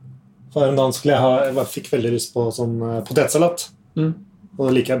 For en dag skulle jeg fikk veldig lyst på sånn potetsalat. Og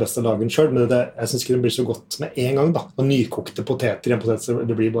det liker jeg best å lage den selv, men jeg synes ikke den blir så godt med en gang da. Og nykokte poteter I en potetsalat,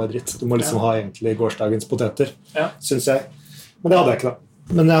 det blir bare dritt. Du må liksom ha egentlig gårsdagens poteter, synes jeg. Men det hadde jeg ikke da.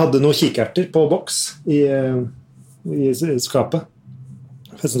 Men jeg hadde noen kikerter på boks I skapet.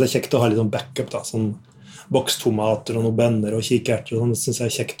 Jeg synes det kjekt å ha litt sånn backup da, sånn bokstomater og noen bønner og kikerter, og sånn, det synes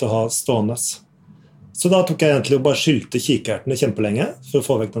jeg kjekt å ha stående. Så da tok jeg egentlig og bare skylte kikertene kjempelenge for å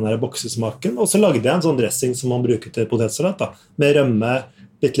få vekk den der boksesmaken, og så lagde jeg en sånn dressing som man bruker til potetsalat da, med rømme,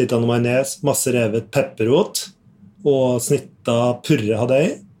 litt av majones, masse revet pepperrot, og snitta purre hadde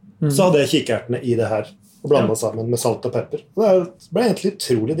jeg I. Så hadde jeg kikertene I det her og blandet sammen med salt og pepper. Det ble egentlig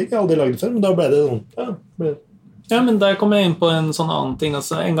utrolig digg. Jeg har aldri laget det før, men da ble det sånn. Ja, men der kom jeg inn på en sånn annen ting.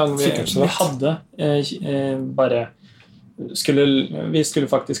 Altså, en gang vi hadde bare vi skulle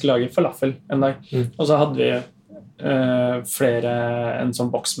faktisk lage falafel en dag. Og så hadde vi en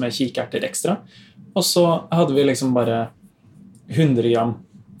sånn boks med kikerter ekstra. Og så hadde vi liksom bare 100 gram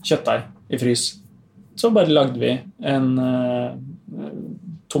kjøttdeig i frys. Så bare lagde vi en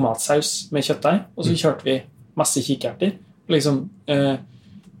tomatsaus med kjøttdeig, og så kjørte vi masse kikerter. Liksom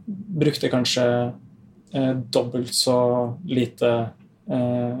brukte kanskje dobbelt så lite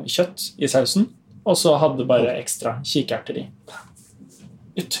kjøtt i sausen, og så hadde bare ekstra kikerter i.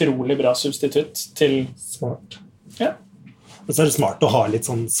 Utrolig bra substitutt til smart. Ja. Men så det smart å ha litt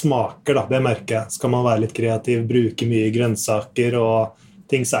sånn smaker, da. Det merker jeg. Skal man være litt kreativ, bruke mye grønnsaker og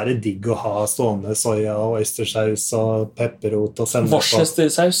ting, så det digg å ha stående soja og oystersaus og pepperrot og sennep.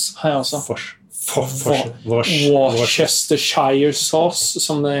 Worcestersaus har jeg også. Worcestershire sauce,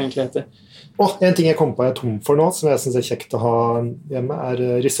 som det egentlig heter. En ting jeg kom på jeg tom for nå, som jeg synes kjekt å ha hjemme,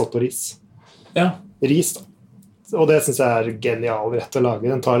 risotto-ris. Ja. Ris, da. Og det synes jeg genial rett å lage.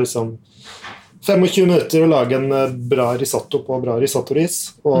 Den tar liksom 25 minutter å lage en bra risotto på bra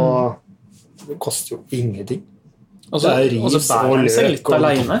risotto-ris, og det koster jo ingenting. Og så bærer den seg litt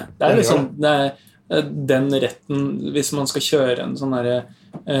alene. Det liksom den retten, hvis man skal kjøre en sånn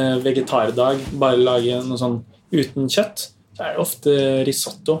vegetardag, bare lage noe sånn uten kjøtt, så det ofte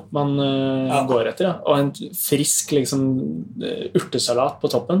risotto man går etter. Ja. Og en frisk liksom, urtesalat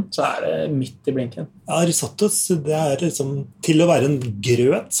på toppen, så det midt i blinken. Ja, risotto, det liksom, til å være en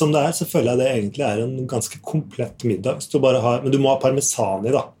grøt som det så føler jeg det egentlig en ganske komplett middag. Men du må ha parmesan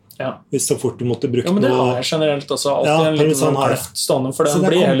i, da. Ja. Hvis så fort du måtte bruke noe. Ja, men det har jeg generelt også. Alltid en liten kløft stående, for den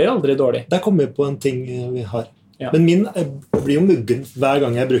blir heller aldri dårlig. Der kommer vi på en ting vi har. Ja. Men min blir jo muggen hver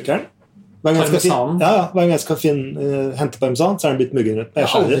gang jeg bruker den. Parmesan? Hver gang jeg skal hente parmesan, så den blitt muggen rett. Jeg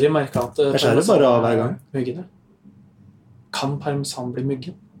har aldri merket at jeg skjærer bare av hver gang. Muggene. Kan parmesan bli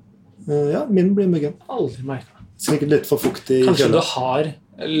muggen? Ja, min blir muggen. Aldri merket. Sikkert litt for fuktig. Kanskje du har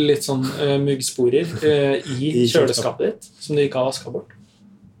litt sånn muggsporer i kjøleskapet ditt, som du ikke har vasket bort?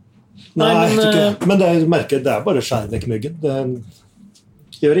 Nei, men det merker det bare å skjære vekk muggen.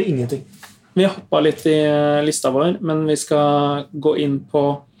 Det gjør ingenting. Vi har hoppet litt i lista vår, men vi skal gå inn på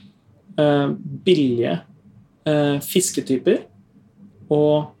billige fisketyper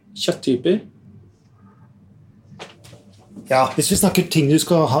og kjøtttyper. Ja, hvis vi snakker ting du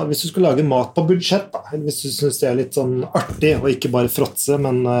skal ha, hvis du skal lage mat på budsjett, da, hvis du synes det litt sånn artig, og ikke bare fråtse,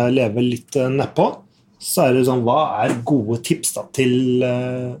 men leve litt nedpå, så det sånn, hva gode tips da,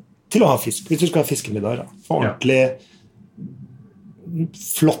 til å ha fisk, hvis du skal ha fiskemiddag. For ordentlig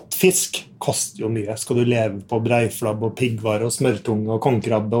flott fisk koster jo mye. Skal du leve på breiflabb og piggvar og smørtunge og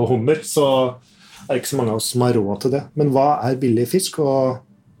kongkrabbe og hummer, så det ikke så mange av oss som har råd til det. Men hva billig fisk? Og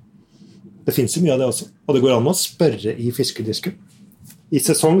det finnes jo mye av det også. Og det går an å spørre i fiskedisken. I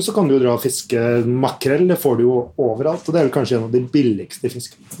sesong så kan du jo dra og fiske makrell, det får du jo overalt, og det vel kanskje en av de billigste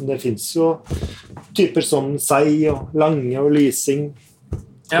fiskene. Men det finnes jo typer som sei og lange og lysing.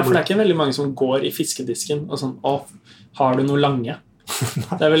 Ja, for det ikke veldig mange som går i fiskedisken og sånn, har du noe lange?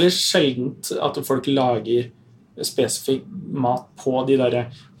 Det veldig sjeldent at folk lager spesifikk mat på de der.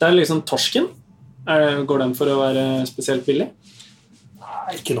 Det liksom torsken. Går den for å være spesielt billig?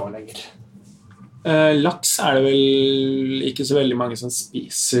 Nei, ikke nå lenger. Laks det vel ikke så veldig mange som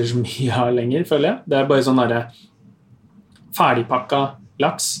spiser så mye av lenger, føler jeg. Det bare sånn ferdigpakka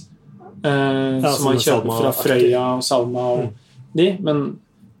laks som man kjøper fra Frøya og Salma og de, men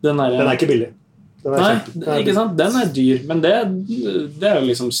den ikke billig. Nei, ikke sant? Den dyr, men det jo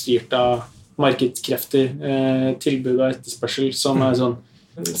liksom styrt av markedskrefter, tilbud og etterspørsel, som sånn.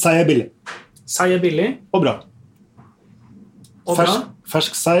 Sei billig. Sei billig. Og bra.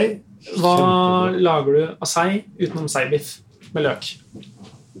 Fersk sei. Hva lager du av sei utenom seibiff med løk?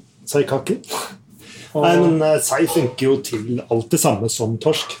 Seikaker. Nei, men sei funker jo til alt det samme som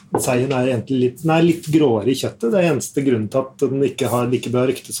torsk. Seien egentlig litt gråere i kjøttet. Det eneste grunnen til at den ikke har like bra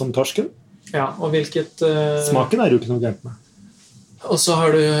rykte som torsken. Ja, og hvilket... Smaken jo ikke noe gærent med. Og så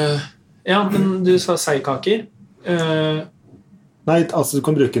har du... Ja, men du sa seikaker. Nei, altså du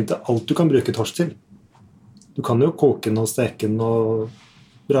kan bruke den til alt du kan bruke torsk til. Du kan jo koke den og steke den og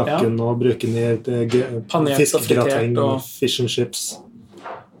brake den og bruke den i fiskegrateng og fish and chips.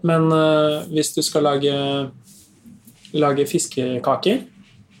 Men hvis du skal lage fiskekaker,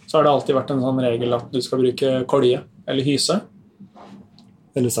 så har det alltid vært en sånn regel at du skal bruke kolje eller hyse.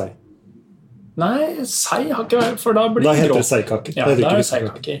 Eller sei. Nei, sei har ikke vært, for da blir det grå. Da heter det seikaker. Ja, da det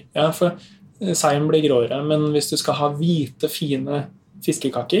seikaker. Ja, for seien blir gråere, men hvis du skal ha hvite, fine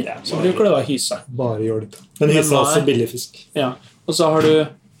fiskekaker, så bruker du da hyse. Bare gjør det. Men hyse er også billig fisk. Ja, og så har du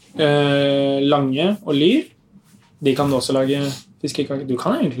lange og lyr. De kan du også lage fiskekaker. Du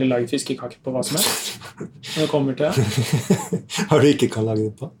kan egentlig lage fiskekaker på hva som helst. Når det kommer til det. Har du ikke kan lage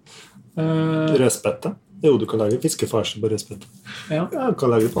det på? Rødspette? Jo, du kan lage fiskefarse på rødspette. Ja. Du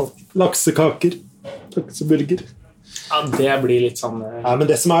kan lage det på alt. Laksekaker, lakseburger. Ja, det blir litt sånn... Ja, men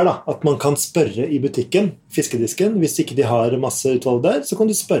det som er da, at man kan spørre i butikken, fiskedisken, hvis ikke de har masse utvalg der, så kan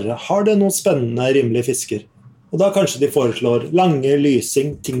du spørre, har det noen spennende, rimelige fisker? Og da kanskje de foreslår lange, lysing,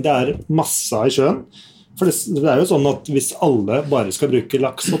 ting det er masse av i sjøen. For det er jo sånn at hvis alle bare skal bruke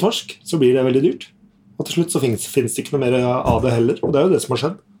laks og torsk, så blir det veldig dyrt. Og til slutt så finnes det ikke noe mer av det heller, og det er jo det som har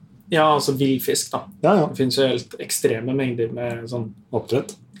skjedd. Ja, altså villfisk da. Ja, ja. Det finnes jo helt ekstreme mengder med sånn...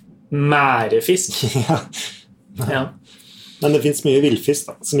 Oppdrett. Mærefisk. Ja. Ja. Men det finnes mye villfisk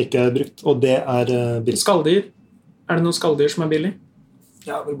da, som ikke er brukt, og det er billig. Skalldyr. Er det noen skalldyr som er billig?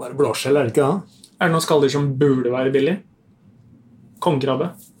 Ja, vel bare blåskjell, er det ikke da? Er det noen skalldyr som burde være billig?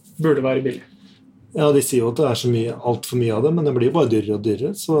 Kongekrabbe burde være billig. Ja, de sier jo at det er så mye, alt for mye av det, men det blir jo bare dyrere og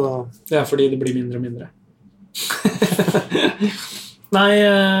dyrere, så... Det er fordi det blir mindre og mindre. Nei,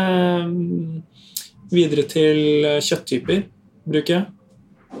 videre til kjøtttyper bruker jeg.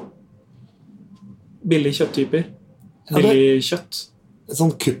 Billig kjøtttyper. Billig kjøtt.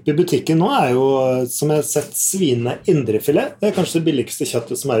 Sånn kupp i butikken nå er jo, som jeg har sett, svine indrefilet. Det er kanskje det billigste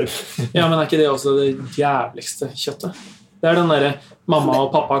kjøttet som er. Ja, men er ikke det også det jævligste kjøttet? Det er den der mamma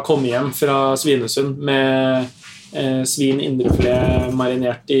og pappa kom hjem fra Svinesund med svin indrefilet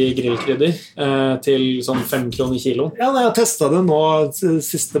marinert i grillkrydder til sånn 5 kroner kilo. Ja, jeg har testet det nå,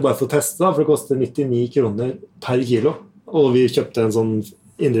 siste bare for å teste, for det koster 99 kroner per kilo. Og vi kjøpte en sånn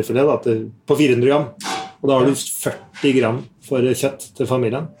indrefilet da, på 400 gram. Og da har du 40 gram for kjøtt til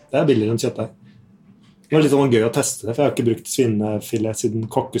familien. Det er billigere enn kjøtt her. Det var litt sånn gøy å teste det, for jeg har ikke brukt svinefilet siden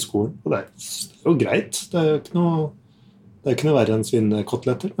kokkeskolen. Og det er jo greit. Det er jo ikke noe verre enn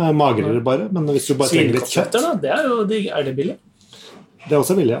svinekoteletter. Det er magrere bare, men hvis du bare trenger litt kjøtt... Da, er det billig? Det er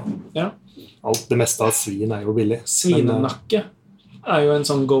også billig, ja. Det meste av svin er jo billig. Svinenakke er jo en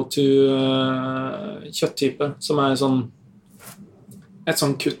sånn go-to kjøtttype, som er sånn et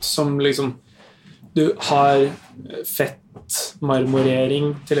sånn kutt som liksom du har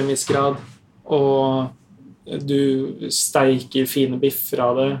fettmarmorering til en viss grad, og du steiker fine biffer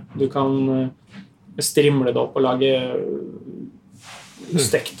av det. Du kan strimle det opp og lage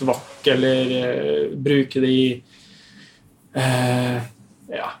stekt wok, eller bruke det i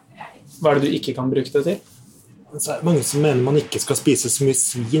ja, hva er det du ikke kan bruke det til? Så er det mange som mener man ikke skal spise så mye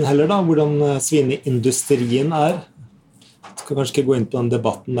svin heller da, hvordan svineindustrien er. Jeg skal kanskje ikke gå inn på den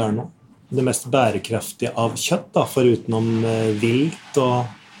debatten der nå. Det mest bærekraftige av kjøtt da, forutenom vilt og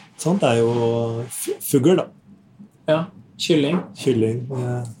sånt, er jo fugl da. Ja, kylling.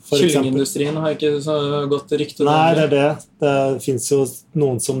 Kyllingindustrien har ikke så godt rykte. Nei, det er det. Det finnes jo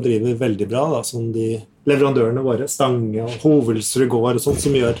noen som driver veldig bra da, som de leverandørene våre, Stange og Hovelsrud gård og sånt,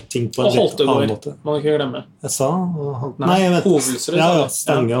 som gjør ting på en litt annen måte. Må du ikke glemme. Jeg sa Nei, Hovelsrud. Ja,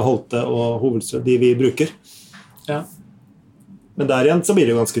 Stange, Holte og Hovelsrud, de vi bruker. Ja. Men der igjen så blir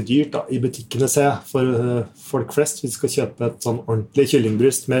det jo ganske dyrt da, i butikkene, ser jeg, for folk flest. Hvis de skal kjøpe et sånn ordentlig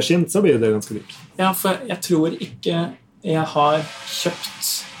kyllingbryst med skinn, så blir det ganske dyrt. Ja, for jeg tror ikke jeg har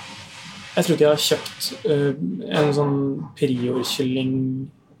kjøpt en sånn priorkylling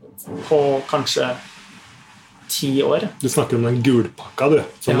på kanskje 10 år. Du snakker om den gulpakka, du.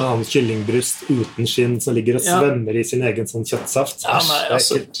 Som en annen kyllingbryst uten skinn som ligger og svømmer i sin egen sånn kjøttsaft. Ja, nei,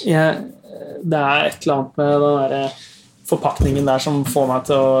 altså, det er et eller annet med den der forpakningen der som får meg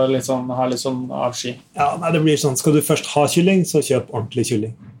til å ha litt sånn avsky. Ja, nei, det blir sånn, skal du først ha kylling, så kjøp ordentlig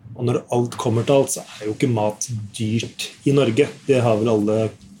kylling. Og når alt kommer til alt, så er jo ikke mat dyrt i Norge. Det har vel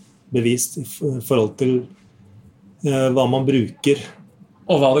alle bevist i forhold til hva man bruker.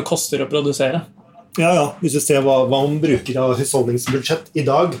 Og hva det koster å produsere. Ja. Hvis du ser hva man bruker av husholdningsbudsjett i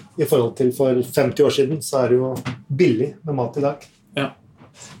dag, i forhold til for 50 år siden, så er det jo billig med mat i dag. Ja.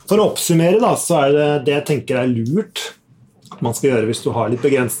 For å oppsummere da, så er det jeg tenker er lurt at man skal gjøre hvis du har litt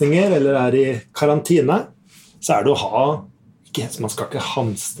begrensninger, eller er i karantene, så er det å ha, man skal ikke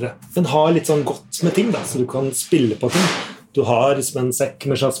hamstre, men ha litt sånn godt med ting da, så du kan spille på ting. Du har liksom en sekk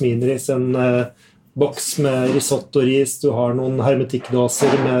med jasminris, en boks med risottoris, du har noen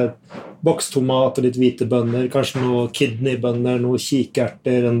hermetikkdåser med bokstomat og litt hvite bønner, kanskje noe kidneybønner, noe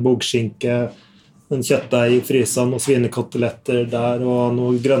kikerter, en bogskinke, en kjøttdeig i frysen, noen svinekoteletter der og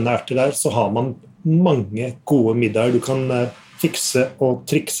noen grønne erter der, så har man mange gode middager du kan fikse og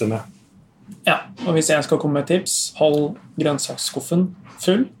trikse med. Ja, og hvis jeg skal komme med tips, hold grønnsaksskuffen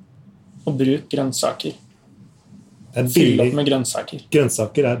full og bruk grønnsaker. Det Fyll billig. opp med grønnsaker.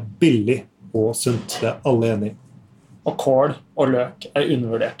 Grønnsaker billig og sunt, det alle enig I. Og kål og løk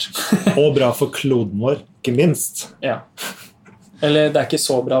undervurdert. Og bra for kloden vår, ikke minst. Ja. Eller det ikke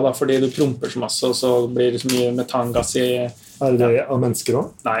så bra da, fordi du promper så masse, og så blir det så mye metangass I... Det av mennesker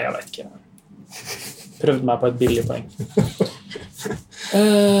også? Nei, jeg vet ikke. Prøvde meg på et billig poeng.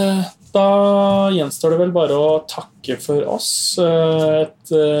 Da gjenstår det vel bare å takke for oss.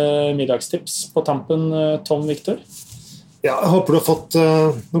 Et middagstips på tampen, Tom Victor. Ja, jeg håper du har fått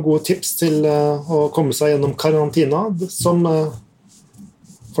noen gode tips til å komme seg gjennom karantina. Som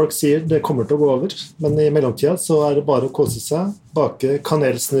folk sier, det kommer til å gå over. Men I mellomtida så det bare å kose seg. Bake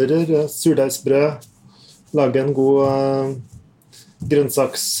kanelsnurrer, surdeigsbrød, lage en god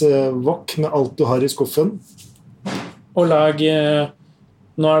grønnsaksvokk med alt du har I skuffen. Og lag,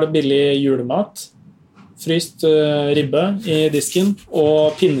 nå det billig julemat. Fryst ribbe I disken,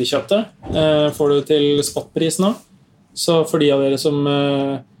 og pinnekjøttet får du til spotpris nå. Så for de av dere som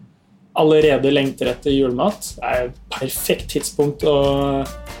allerede lengter etter julemat, det et perfekt tidspunkt å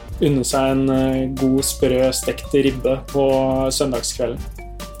unne seg en god, sprø, stekt ribbe på søndagskvelden.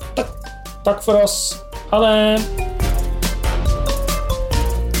 Takk for oss. Ha det!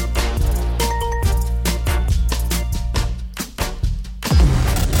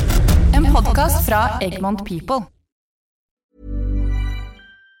 En podcast fra Egmont People.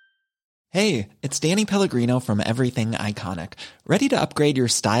 Hey, it's Danny Pellegrino from Everything Iconic. Ready to upgrade your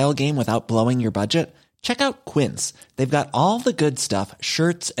style game without blowing your budget? Check out Quince. They've got all the good stuff,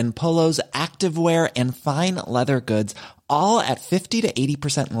 shirts and polos, activewear, and fine leather goods, all at 50 to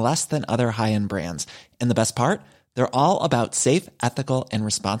 80% less than other high-end brands. And the best part? They're all about safe, ethical, and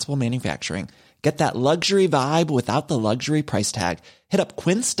responsible manufacturing. Get that luxury vibe without the luxury price tag. Hit up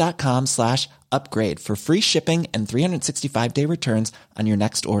quince.com/upgrade for free shipping and 365-day returns on your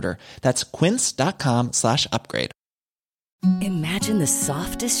next order. That's quince.com/upgrade. Imagine the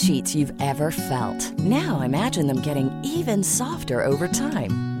softest sheets you've ever felt. Now imagine them getting even softer over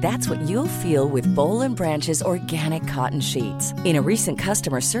time. That's what you'll feel with Boll & Branch's organic cotton sheets. In a recent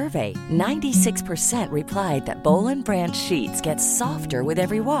customer survey, 96% replied that Boll & Branch sheets get softer with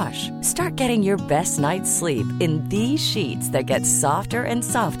every wash. Start getting your best night's sleep in these sheets that get softer and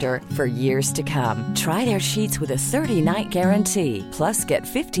softer for years to come. Try their sheets with a 30-night guarantee. Plus, get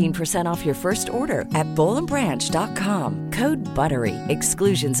 15% off your first order at bollandbranch.com. Code BUTTERY.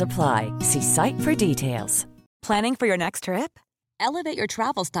 Exclusions apply. See site for details. Planning for your next trip? Elevate your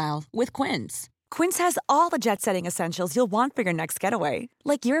travel style with Quince. Quince has all the jet-setting essentials you'll want for your next getaway,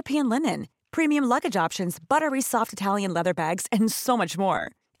 like European linen, premium luggage options, buttery soft Italian leather bags, and so much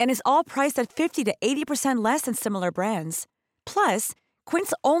more. And is all priced at 50 to 80% less than similar brands. Plus,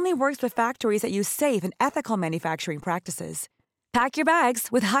 Quince only works with factories that use safe and ethical manufacturing practices. Pack your bags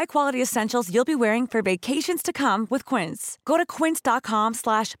with high-quality essentials you'll be wearing for vacations to come with Quince. Go to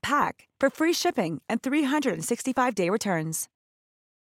quince.com/pack for free shipping and 365-day returns.